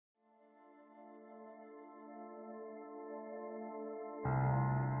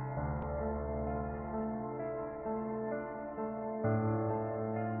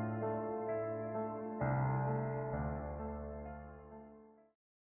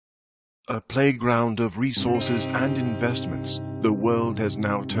A playground of resources and investments, the world has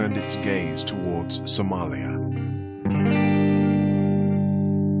now turned its gaze towards Somalia.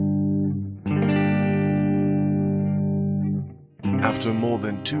 After more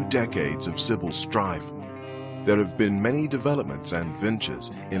than 2 decades of civil strife, there have been many developments and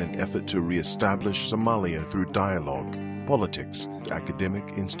ventures in an effort to re-establish Somalia through dialogue, politics,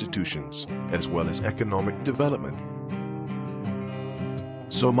 academic institutions, as well as economic development.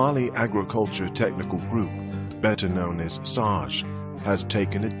 Somali Agriculture Technical Group, better known as SAGE, has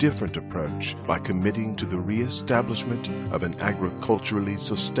taken a different approach by committing to the re-establishment of an agriculturally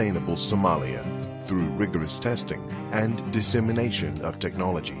sustainable Somalia through rigorous testing and dissemination of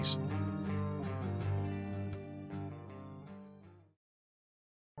technologies.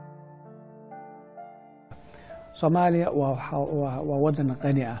 Somalia waa wadan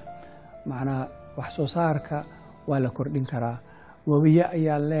qani ah, macnaa wax soo saarka waa la kordhin karaa. Wabiya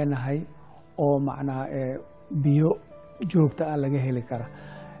ayaa leenahay oo macnaa biyo joogta ah laga heli kara.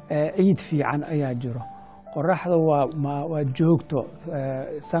 Ciid fiican ayaa jiro. Qoraxda waa joogto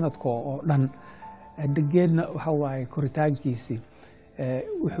sanadka oo dhan. Degeedna waxa waaye koritaankiisi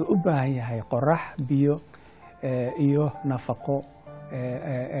wuxuu u baahan yahay qorax, biyo iyo nafaqo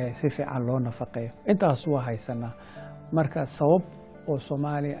si fiican loo nafaqeeyo. Intaas waa haysanaa. Marka sabab oo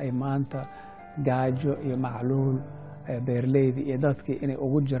Soomaaliya ay maanta gaajo iyo macluul beerleydi iyo dadkii inay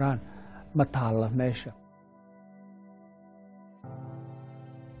ugu jiraan ma taala meesha.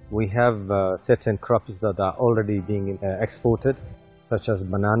 We have certain crops that are already being exported, such as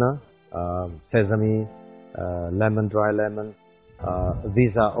banana, sesame, lemon, dry lemon.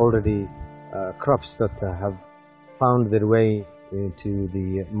 These are already crops that have found their way into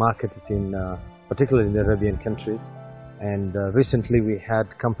the markets in particularly in the Arabian countries. And recently we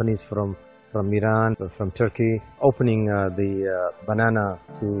had companies from Iran, from Turkey, opening the banana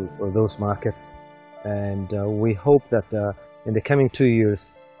to those markets. And we hope that in the coming 2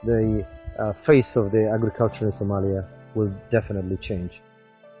 years, the face of the agriculture in Somalia will definitely change.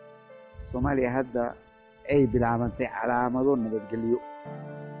 Somalia hadda ay bilaabantay calaamado nabadgelyo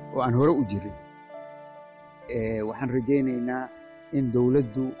oo aan hore u jirin. Waxaan rajaynaynaa in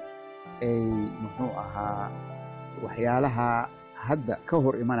dawladdu ay muxuu ahaa waxyaalaha hadda ka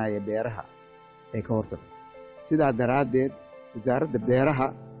hor imanaya beeraha ay ka hortagto. Sidaa daraadeed wasaaradda beeraha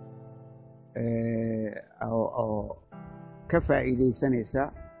oo ka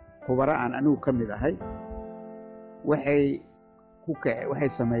faa'iideysanaysa khubaro aan anigu ka mid ahay waxay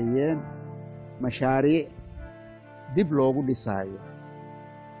sameeyeen mashaariic dib loogu dhisaayo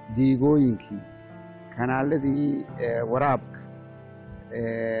diigooyinkii, kanaaladii waraabka,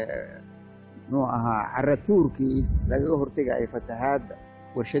 noo ahaa caratuurkii lagaga hortagay fatahaadda,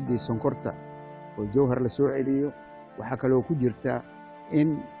 warshadii sonkorta oo jowhar la soo celiyo. Waxaa kaloo ku jirta in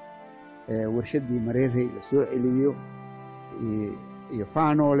warshadii mareerey la soo celiyo iyo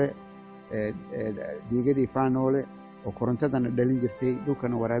faanoole, diigadii faanoole oo korontadana dhalin jirtay,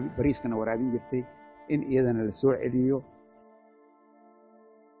 dhulkana bariiskana waraabin jirtay, in iyadana la soo celiyo.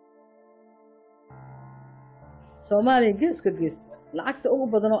 Soomaaliya geeska gees lacagta ugu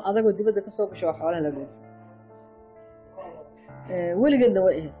badan oo adagoo dibadda ka soo gasho waa xoolaha la dhoofiyo. Weligeedna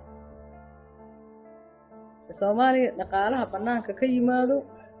waa ahayd Soomaaliya dhaqaalaha bannaanka ka yimaado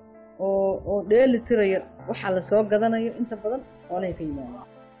oo dheeli tiraya waxa la soo gadanayo inta badan xoolaha ka yimaado.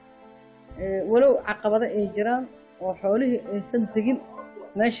 Walow caqabado ay jiraan oo xoolihii aysan tegin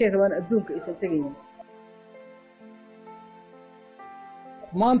meeshay rabaan adduunka aysan tegaynin.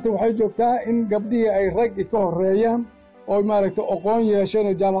 maanta waxay joogtaa in gabdhihii ay raggi ka horeeyaan oo maaragtay aqoon yeesheen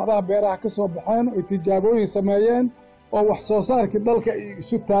oo jaamacadaha beeraha ka soo baxeen oo tijaabooyin sameeyeen oo wax soo saarkii dalka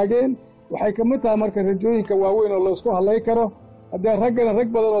isu taageen. waxay ka mid tahay marka rajooyinka waaweyn oo la isku halay karo. haddii raggana rag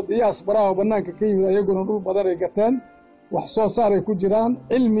badan oo diyaasbaraha oo bannaanka ka yimid ayaguna dhul badan ay gateen, wax soo saar ay ku jiraan,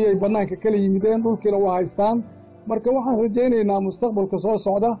 cilmi ay bannaanka kala yimideen, dhulkiina waa haystaan. marka waxaan rajaynaynaa mustaqbalka soo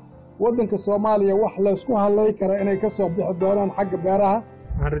socda waddanka Soomaaliya wax la isku halay kara inay ka soo bixi doonaan xagga beeraha.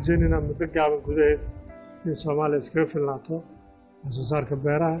 waxaan rajaynaynaa muddo gaaban gudaheed in Soomaaliya iskaga filnaato wax soo saarka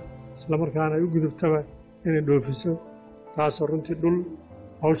beeraha, isla markaana ay u gudubtaba inay dhoofiso, taasoo runtii dhul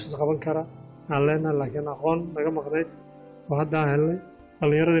hawshaas qaban kara aan leenahay, laakiin aqoon naga maqnayd oo hadda aan helnay.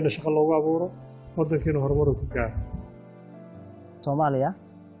 dhallinyaradiina shaqo loogu abuuro, waddankiina horumar ku gaaro. Soomaaliya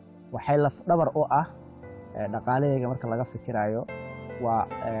waxay laf dhabar u ah dhaqaalaheega marka laga fikirayo waa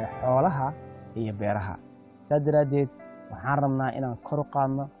xoolaha iyo beeraha. Sidaa daraadeed waxaan rabnaa inaan kor u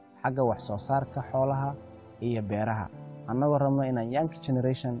qaadno xagga wax soo saarka xoolaha iyo beeraha, annagoo rabno inaan young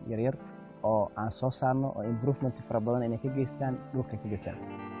generation yaryar oo aan soo saarno oo improvement fara badan inay ka geystaan dhulka ka geystaan.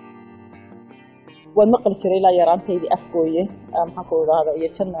 والمقل شري لا يران تيدي أفقوية محكو هذا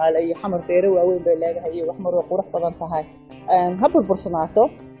يتشن على حمر بيري وأوين بلاقها هي وحمر وقورح طبعا فهاي هبو البرسوناتو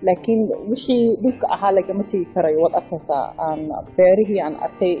لكن وحي لك أهالك متي كري وضعكسا عن بيري عن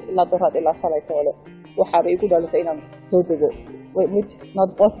أتي لا ضرات إلا صلاة طولو وحابي يقول لك إنا صدقو which is not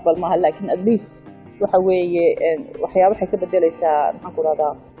possible معها لكن at least وحوي وحيابي حيث بدليسا محكو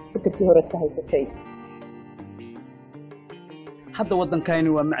هذا فكر كي هورد كهيستين حتى ودن كايني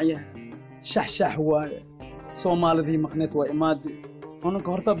ومعيه شح وصومالي مقنت وإمادي أنا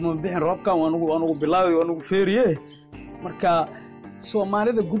كهرتب من بحن ربكا وأنا بلاوي وأنا فيريه مركا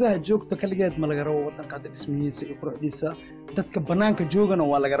صومالي ذا جودها جوك تكلجت ملقروا ودن كاد اسمه سيفرح ديسا تتكبنانك جوجنا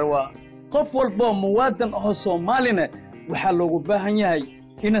ولا جروا قف والبا موادن أو صومالينا وحلو بهنياي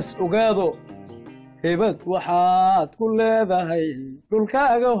إنس أجادو هبت وحات كل هذا هي كل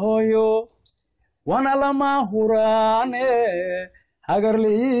كاجا هويو وانا لما هوراني هاجر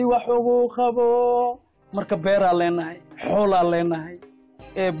لي وحقو خبو marka beer aan leenahay xoolo aan leenahay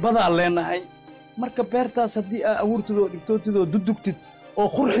bad aan leenahay marka beertaas hadii aad abuurtido dhigtootido dudugtid oo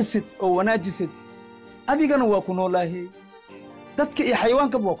qurxisid oo wanaajisid adigana waa ku noolaahay dadka iyo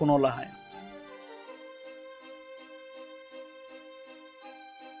xayawaanka waa ku noolaahay